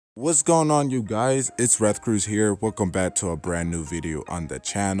What's going on, you guys? It's Reth Cruz here. Welcome back to a brand new video on the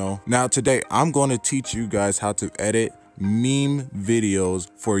channel. Now today I'm going to teach you guys how to edit meme videos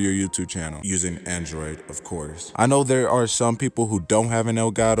for your YouTube channel using Android, of course. I know there are some people who don't have an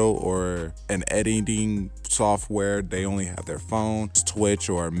Elgato or an editing software. They only have their phone, Twitch,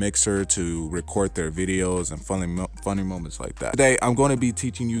 or a mixer to record their videos and funny moments like that. Today I'm going to be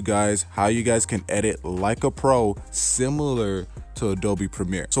teaching you guys how you guys can edit like a pro, similar to Adobe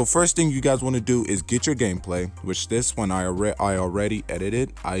Premiere. So first thing you guys want to do is get your gameplay, which this one I already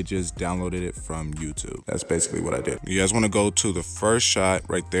edited. I just downloaded it from YouTube. That's basically what I did. You guys want to go to the first shot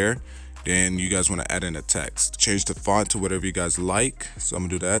right there. Then you guys want to add in a text. Change the font to whatever you guys like. So I'm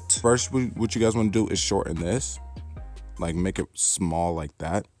gonna do that. First, what you guys want to do is shorten this. Like make it small like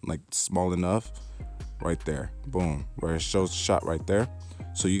that, like small enough right there. Boom, where it shows shot right there.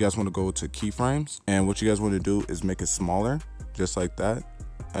 So you guys want to go to keyframes, and what you guys want to do is make it smaller, just like that,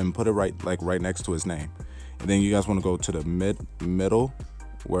 and put it right next to his name. And then you guys want to go to the middle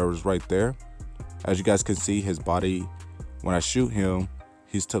where it was right there. As you guys can see, his body, when I shoot him,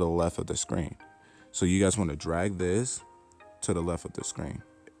 he's to the left of the screen. So you guys want to drag this to the left of the screen,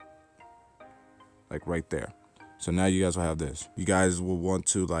 like right there. So now you guys will have this. You guys will want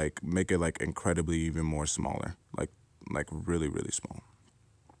to like make it like incredibly even more smaller, like really small.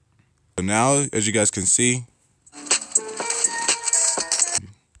 So now, as you guys can see,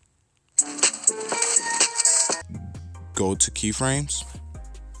 go to keyframes,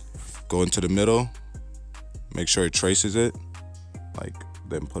 go into the middle, make sure it traces it, like,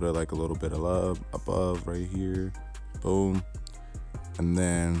 then put it like a little bit above right here, boom, and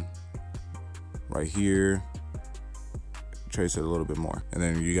then right here, trace it a little bit more, and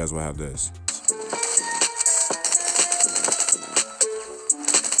then you guys will have this.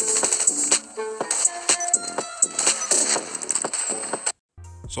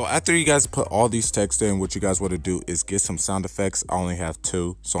 So after you guys put all these texts in, what you guys want to do is get some sound effects. I only have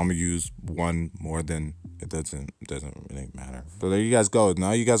 2, so I'm gonna use one more than it doesn't really matter. So there you guys go.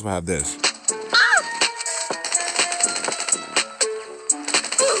 Now you guys will have this.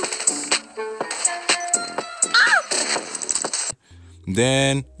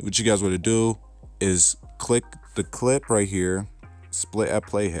 Then what you guys want to do is click the clip right here, split at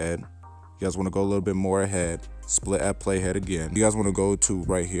playhead. You guys want to go a little bit more ahead, split at playhead again. You guys want to go to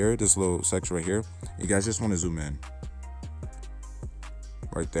right here, this little section right here. You guys just want to zoom in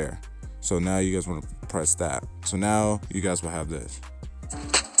right there. So now you guys want to press that. So now you guys will have this.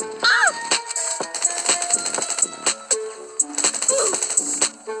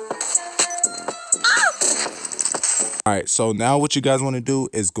 All right, so now what you guys want to do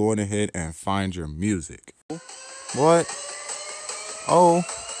is go on ahead and find your music. What? Oh,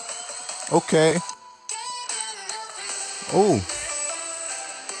 okay. Oh,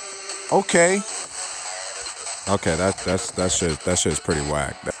 okay. Okay, that shit's pretty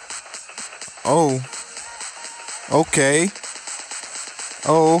whack. Oh, okay.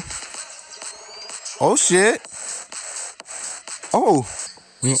 Oh, oh shit. Oh,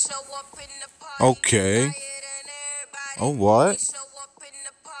 okay. Oh, what?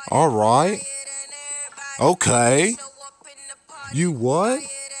 All right. Okay. You what?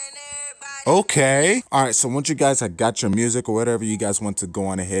 Okay. All right, so once you guys have got your music or whatever, you guys want to go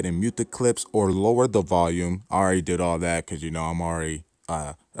on ahead and mute the clips or lower the volume. I already did all that because, you know, I'm already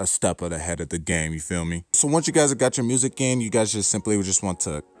a step ahead of the game, you feel me? So once you guys have got your music in, you guys just simply want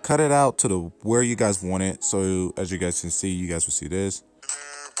to cut it out to the where you guys want it. So as you guys can see, you guys will see this.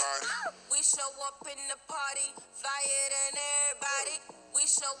 We show up in the party, flyer than everybody. We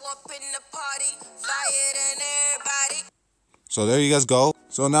show up in the party, flyer than everybody. So there you guys go.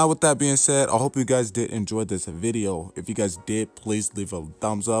 So now with that being said, I hope you guys did enjoy this video. If you guys did, please leave a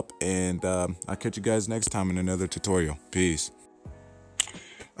thumbs up, and I'll catch you guys next time in another tutorial. Peace.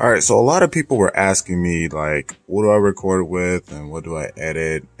 All right, so a lot of people were asking me, like, what do I record with and what do I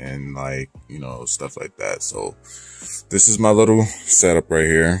edit and, like, you know, stuff like that. So this is my little setup right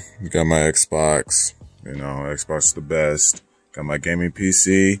here. You got my Xbox, you know, Xbox is the best. Got my gaming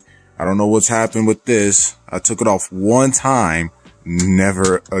PC. I don't know what's happened with this. I took it off one time,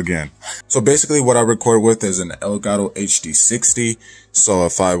 never again. So basically what I record with is an Elgato HD60. So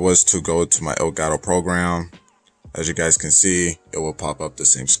if I was to go to my Elgato program, as you guys can see, it will pop up the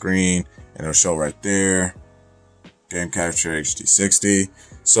same screen and it'll show right there, Game Capture HD60.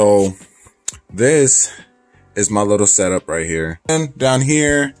 So this is my little setup right here. And down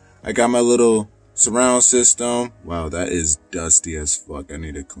here, I got my little surround system. Wow, that is dusty as fuck. I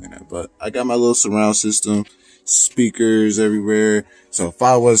need to clean it. But I got my little surround system, speakers everywhere. So if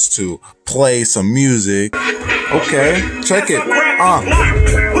I was to play some music, okay, check it.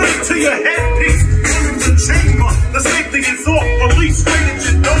 Straight to your headpiece. In the chamber. The safety is off. Police straight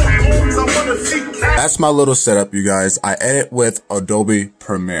at your door. Homes I wanna see. That's my little setup, you guys. I edit with Adobe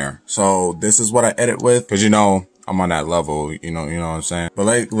Premiere. So this is what I edit with, because you know I'm on that level, you know what I'm saying? But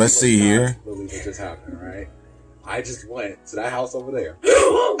like, let's see here. Believe what just happened, right? I just went to that house over there.